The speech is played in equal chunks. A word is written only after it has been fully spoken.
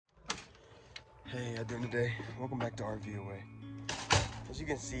Hey, how you doing today? Welcome back to RV Away. As you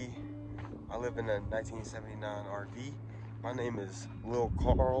can see, I live in a 1979 RV. My name is Lil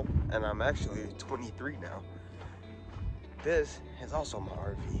Carl, and I'm actually 23 now. This is also my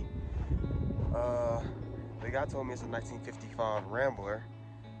RV. The guy told me it's a 1955 Rambler,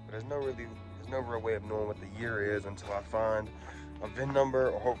 but there's no real way of knowing what the year is until I find a VIN number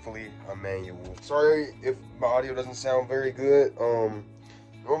or hopefully a manual. Sorry if my audio doesn't sound very good.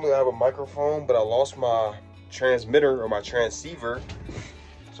 Normally I have a microphone, but I lost my transmitter or my transceiver.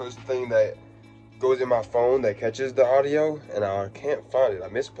 So it's the thing that goes in my phone that catches the audio, and I can't find it. I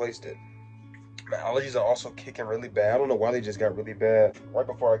misplaced it. My allergies are also kicking really bad. I don't know why they just got really bad. Right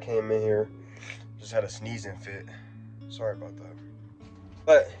before I came in here, just had a sneezing fit. Sorry about that.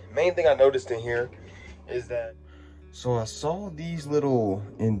 But main thing I noticed in here is that, so I saw these little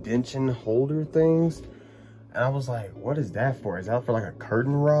indentation holder things, and I was like, what is that for? Is that for like a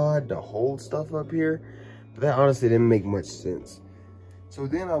curtain rod to hold stuff up here? But that honestly didn't make much sense. So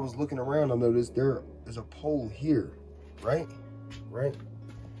then I was looking around, I noticed there is a pole here, right?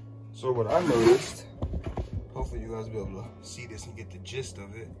 So what I noticed, hopefully you guys will be able to see this and get the gist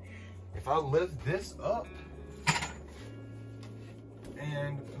of it. If I lift this up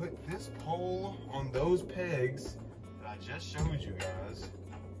and put this pole on those pegs that I just showed you guys,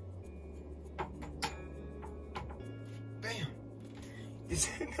 bam! Is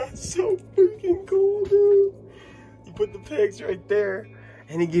it not so freaking cool, dude? You put the pegs right there,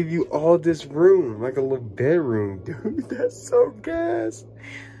 and it give you all this room, like a little bedroom, dude. That's so gas.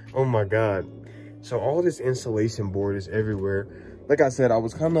 Oh my God. So all this insulation board is everywhere. Like I said, I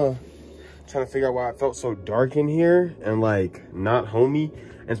was kind of trying to figure out why it felt so dark in here and like not homey.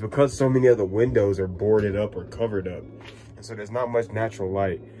 And it's because so many of the windows are boarded up or covered up. And so there's not much natural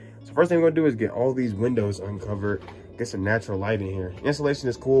light. So first thing we're gonna do is get all these windows uncovered, get some natural light in here. Insulation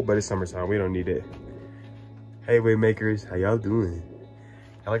is cool, but it's summertime, we don't need it. Hey, Waymakers, how y'all doing?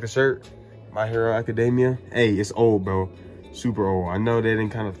 I like the shirt, My Hero Academia. Hey, it's old, bro, super old. I know they didn't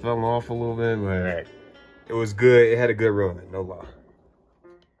kind of fell off a little bit, but it was good. It had a good run, no lie.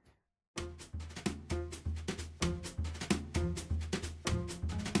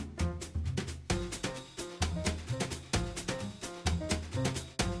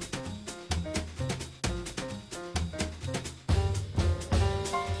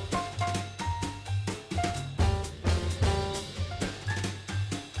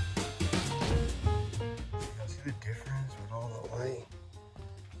 The difference with all the light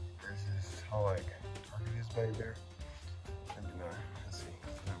versus how like dark it is back there. Maybe not. Let's see.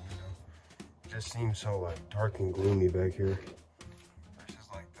 That window. It just seems so like dark and gloomy back here versus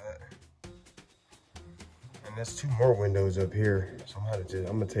like that. And there's two more windows up here. So I'm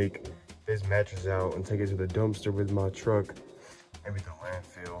gonna take this mattress out and take it to the dumpster with my truck. Maybe the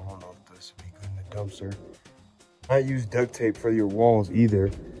landfill. I don't know if this would be good in the dumpster. Not use duct tape for your walls either,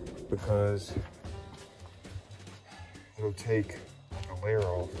 because it'll take like a layer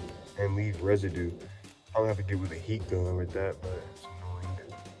off and leave residue. Probably have to do with a heat gun with that, but it's annoying.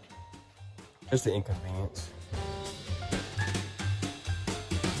 Just an inconvenience.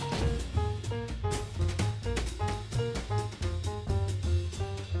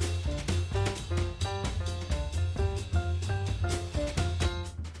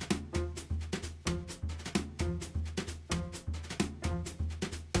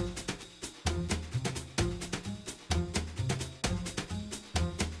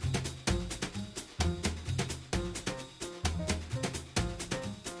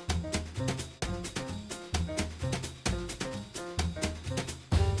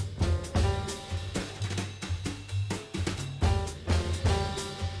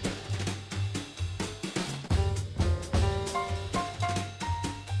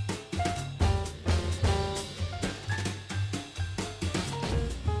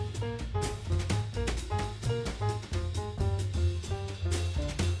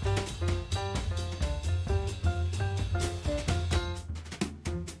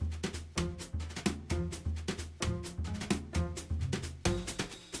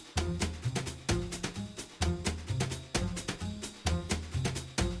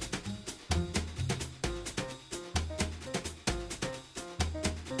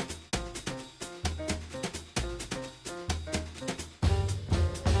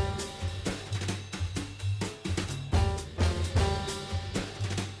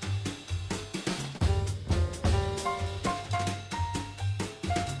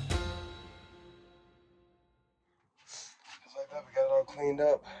 We got it all cleaned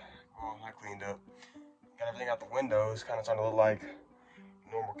up. Well, not cleaned up. Got everything out the windows. Kind of starting to look like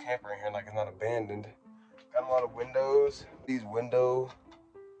a normal camper in here, like it's not abandoned. Got a lot of windows. These window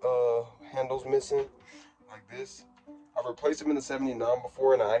handles missing, like this. I replaced them in the 79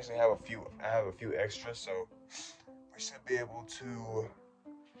 before, and I actually have a few extras, so we should be able to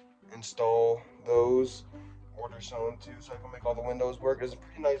install those. Order some too, so I can make all the windows work. There's a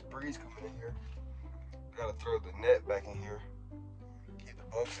pretty nice breeze coming in here. Gotta throw the net back in here, keep the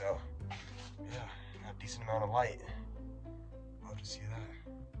bugs out. Yeah, got a decent amount of light. Love to see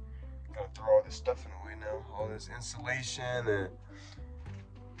that. Gotta throw all this stuff in away now. All this insulation, and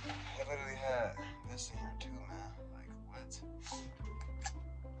I literally had this in here too, man. Like, what?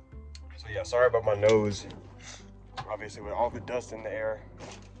 So yeah, sorry about my nose. Obviously, with all the dust in the air,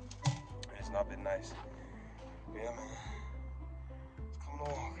 it's not been nice. Yeah, man. It's coming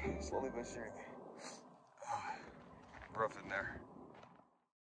along, slowly but surely. Rough in there.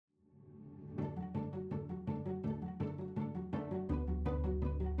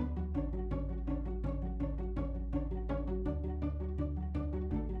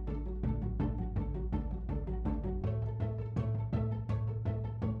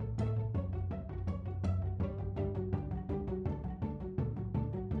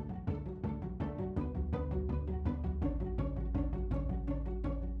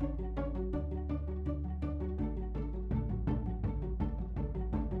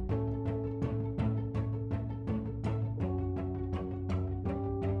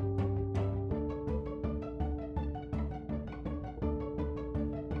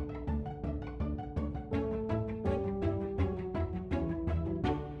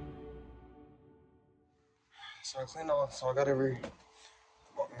 So I cleaned all, so I got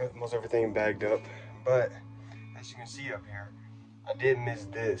almost everything bagged up, but as you can see up here, I did miss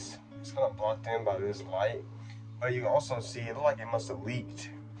this. It's kind of blocked in by this light, but you can also see it looked like it must have leaked.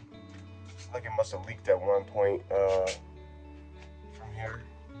 It's like it must have leaked at one point from here.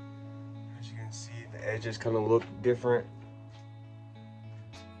 As you can see, the edges kind of look different,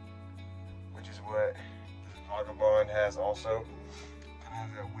 which is what this Vagabond has also. Kind of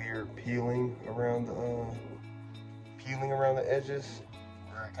has that weird peeling around the edges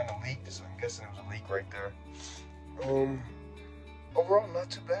where it kind of leaked, so I'm guessing it was a leak right there. Overall, not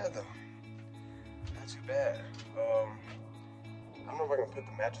too bad though. Not too bad. I don't know if I can put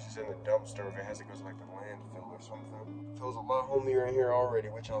the mattresses in the dumpster if it has to go to like the landfill or something. It feels a lot homier in here already.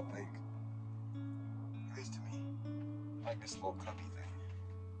 What y'all think? At least to me. I like this little cubby thing.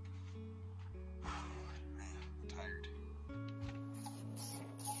 Man, I'm tired.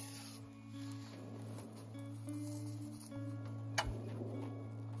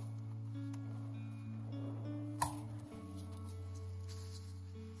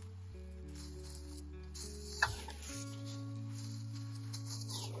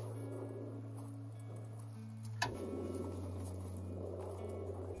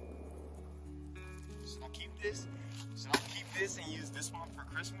 Should I keep this and use this one for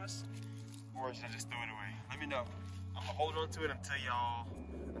Christmas, or should I just throw it away? Let me know. I'm gonna hold on to it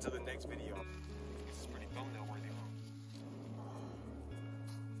until the next video. This is pretty thumbnail worthy, huh?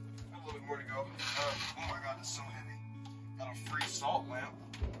 A little bit more to go. Oh my god, it's so heavy. Got a free salt lamp.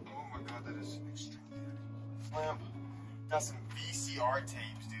 Oh my god, that is extremely heavy. Lamp. Got some VCR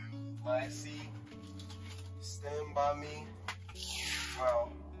tapes, dude. Lassie. Stand By Me.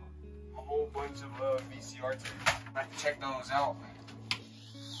 Wow. A whole bunch of VCR tapes. I have to check those out.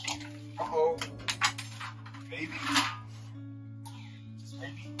 Uh-oh. Maybe. Just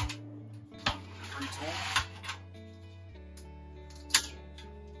maybe. Free tool.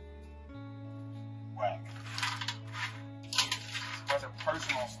 Whack. A bunch of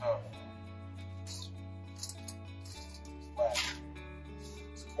personal stuff. Whack.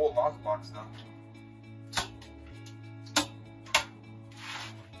 It's a whole lockbox though.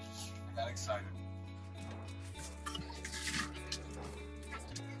 I got excited.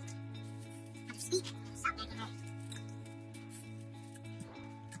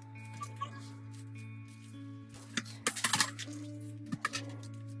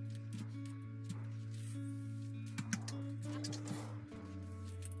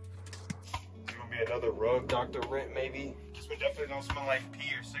 Another rug Dr. Rent, maybe. This one definitely don't smell like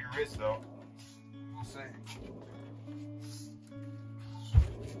pee or cigarettes, though. We'll see.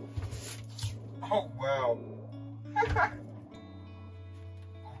 Oh, wow. Oh,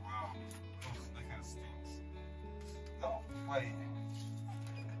 wow. That kind of stinks. No, wait.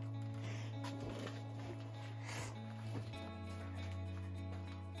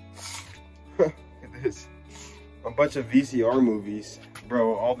 Look at this. A bunch of VCR movies.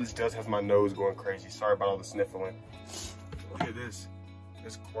 Bro, all this does has my nose going crazy. Sorry about all the sniffling. Look at this.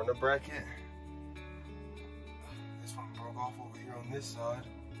 This corner bracket. This one broke off over here on this side.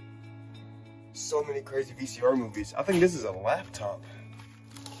 So many crazy VCR movies. I think this is a laptop.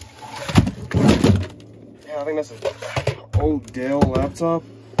 I think that's an old Dell laptop.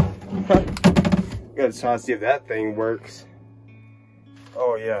 Gotta try to see if that thing works.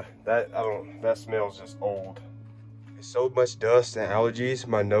 Oh yeah, that smells just old. There's so much dust and allergies,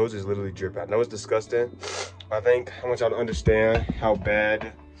 my nose is literally dripping. I know it's disgusting. I think I want y'all to understand how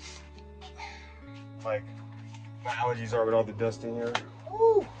bad like my allergies are with all the dust in here.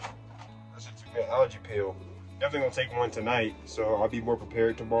 Woo! That's a 2-pill allergy pill. Definitely gonna take one tonight, so I'll be more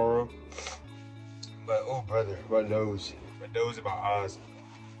prepared tomorrow. But oh brother, my nose and my eyes.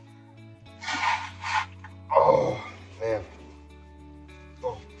 Oh man.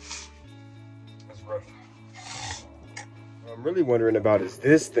 Oh, that's rough. What I'm really wondering about is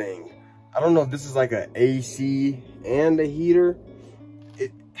this thing. I don't know if this is like an AC and a heater.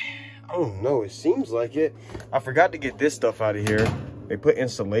 I don't know, it seems like it. I forgot to get this stuff out of here. They put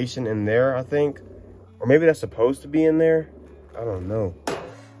insulation in there, I think. Or maybe that's supposed to be in there. I don't know.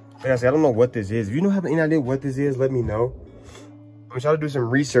 Like I said, I don't know what this is. If you don't have any idea what this is, let me know. I'm trying to do some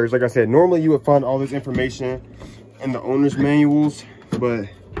research. Like I said, normally you would find all this information in the owner's manuals, but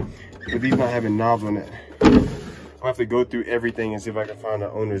with these not having knobs on it, I'll have to go through everything and see if I can find the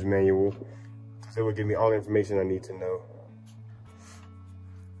owner's manual. Because it will give me all the information I need to know.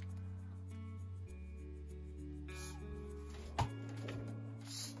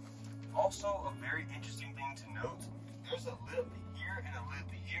 Also, a very interesting thing to note, there's a lip here and a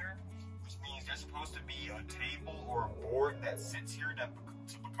lip here, which means there's supposed to be a table or a board that sits here to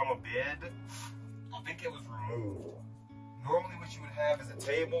become a bed. I think it was removed. Normally what you would have is a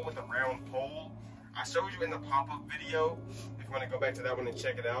table with a round pole. I showed you in the pop-up video, if you want to go back to that one and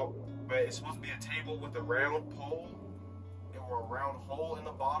check it out, but it's supposed to be a table with a round pole or a round hole in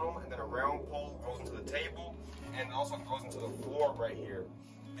the bottom, and then a round pole goes into the table and also goes into the floor right here.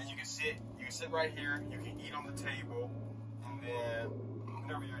 And you can sit right here, you can eat on the table, and then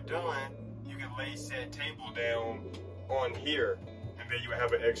whenever you're done, you can lay said table down on here, and then you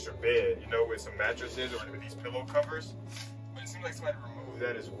have an extra bed, you know, with some mattresses or with these pillow covers. But it seems like somebody removed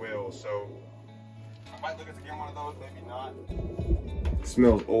that as well, so I might look at getting one of those, maybe not. It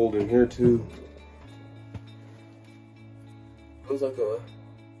smells old in here too. Feels like a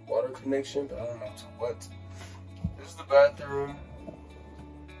water connection, but I don't know to what. This is the bathroom.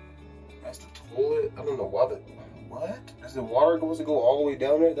 That's the toilet. I don't know why what? Is the water supposed to go all the way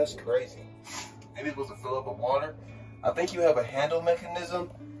down there? That's crazy. Maybe it's supposed to fill up with water. I think you have a handle mechanism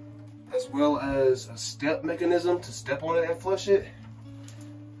as well as a step mechanism to step on it and flush it.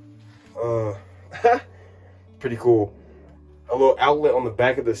 Pretty cool. A little outlet on the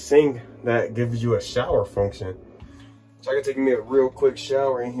back of the sink that gives you a shower function. So I can take me a real quick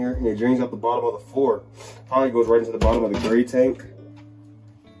shower in here, and it drains out the bottom of the floor. Probably goes right into the bottom of the gray tank.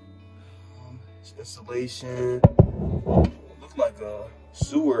 Insulation. Looks like a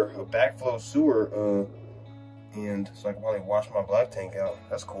sewer, a backflow sewer, and so I can probably wash my black tank out.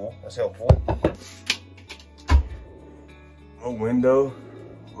 That's cool. That's helpful. Little window,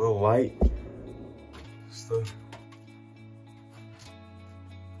 little light. Just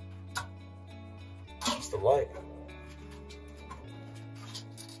the light.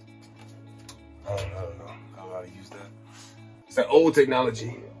 I don't know. I don't know how to use that. It's that old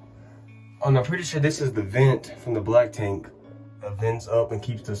technology. Oh, and I'm pretty sure this is the vent from the black tank that vents up and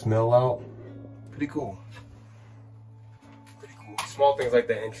keeps the smell out. Pretty cool. Pretty cool. Small things like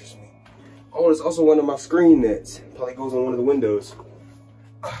that interest me. Oh, there's also one of my screen nets. Probably goes on one of the windows.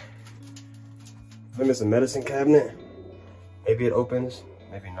 I think it's a medicine cabinet. Maybe it opens,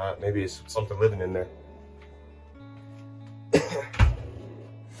 maybe not. Maybe it's something living in there.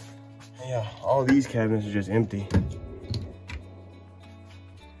 Yeah, all these cabinets are just empty.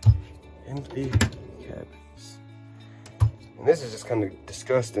 Empty cabinets. And this is just kind of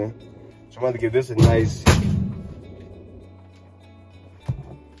disgusting. So I'm about to give this a nice.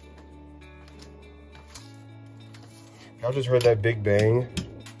 Y'all just heard that big bang.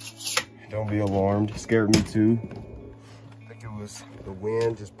 Don't be alarmed. It scared me too. I think it was the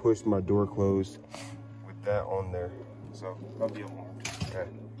wind just pushed my door closed with that on there. So don't be alarmed. Okay.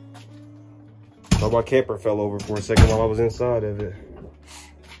 Thought my camper fell over for a second while I was inside of it.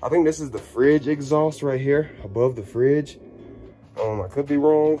 I think this is the fridge exhaust right here above the fridge. I could be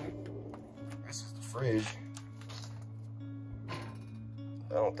wrong. This is the fridge.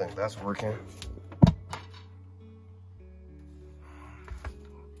 I don't think that's working.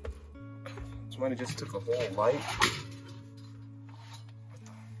 Somebody just took a whole light.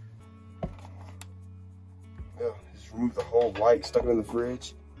 Yeah, just removed the whole light, stuck it in the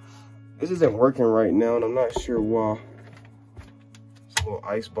fridge. This isn't working right now, and I'm not sure why. It's a little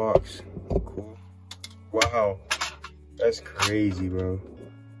ice box. Cool. Wow. That's crazy, bro.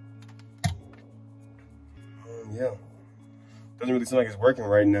 yeah. Doesn't really seem like it's working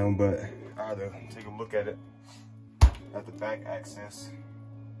right now, but I had to take a look at it. At the back access.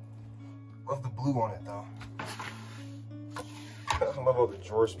 Love the blue on it though. I love all the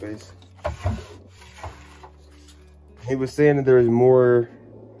drawer space. He was saying that there's more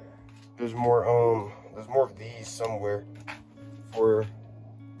of these somewhere for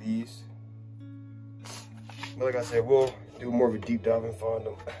these. But like I said, we'll do more of a deep dive and find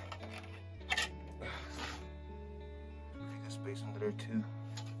them. There's space under there too.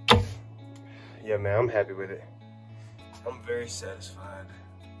 Yeah, man, I'm happy with it. I'm very satisfied.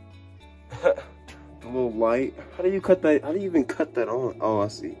 The little light. How do you cut that? How do you even cut that on? Oh, I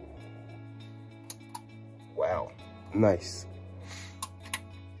see. Wow. Nice.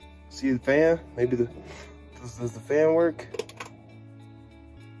 See the fan? Maybe does the fan work?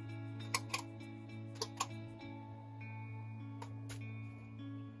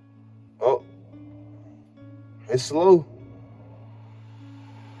 Oh. It's slow.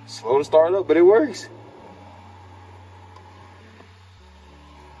 Slow to start up, but it works.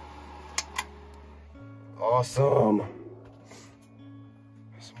 Awesome.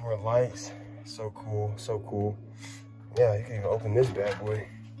 Some more lights. So cool, so cool. Yeah, you can even open this bad boy.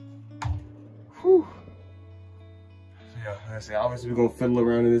 Whew. Yeah, like I say, obviously we're gonna fiddle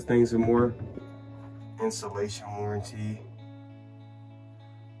around in this thing some more. Installation warranty.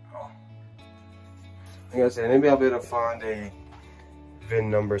 Oh. Like I said, maybe I'll be able to find a VIN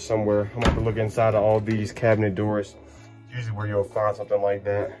number somewhere. I'm gonna have to look inside of all these cabinet doors. Usually where you'll find something like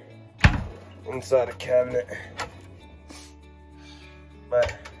that. Inside a cabinet.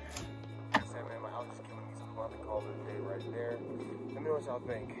 But like I said, man, my house is killing me, so I'm about to call it a day right there. Let me know what y'all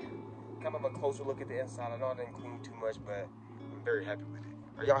think. Kind of a closer look at the inside. I know I didn't clean too much, but I'm very happy with it.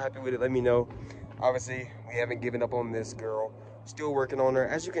 Are y'all happy with it? Let me know. Obviously, we haven't given up on this girl. Still working on her.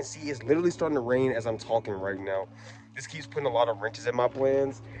 As you can see, it's literally starting to rain as I'm talking right now. This keeps putting a lot of wrenches in my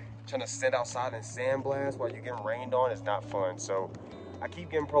plans. Trying to sit outside and sandblast while you're getting rained on is not fun. So I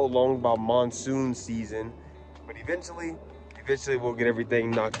keep getting prolonged by monsoon season, but eventually we'll get everything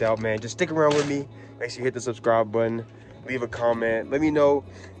knocked out, man. Just stick around with me. Make sure you hit the subscribe button, leave a comment. Let me know.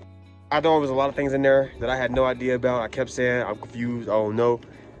 I know there was a lot of things in there that I had no idea about. I kept saying I'm confused, I don't know.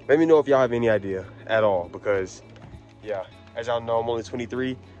 Let me know if y'all have any idea at all, because yeah, as y'all know, I'm only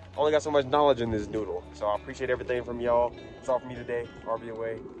 23. I only got so much knowledge in this noodle. So I appreciate everything from y'all. That's all from me today. RB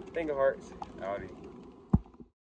away. Finger hearts. Howdy.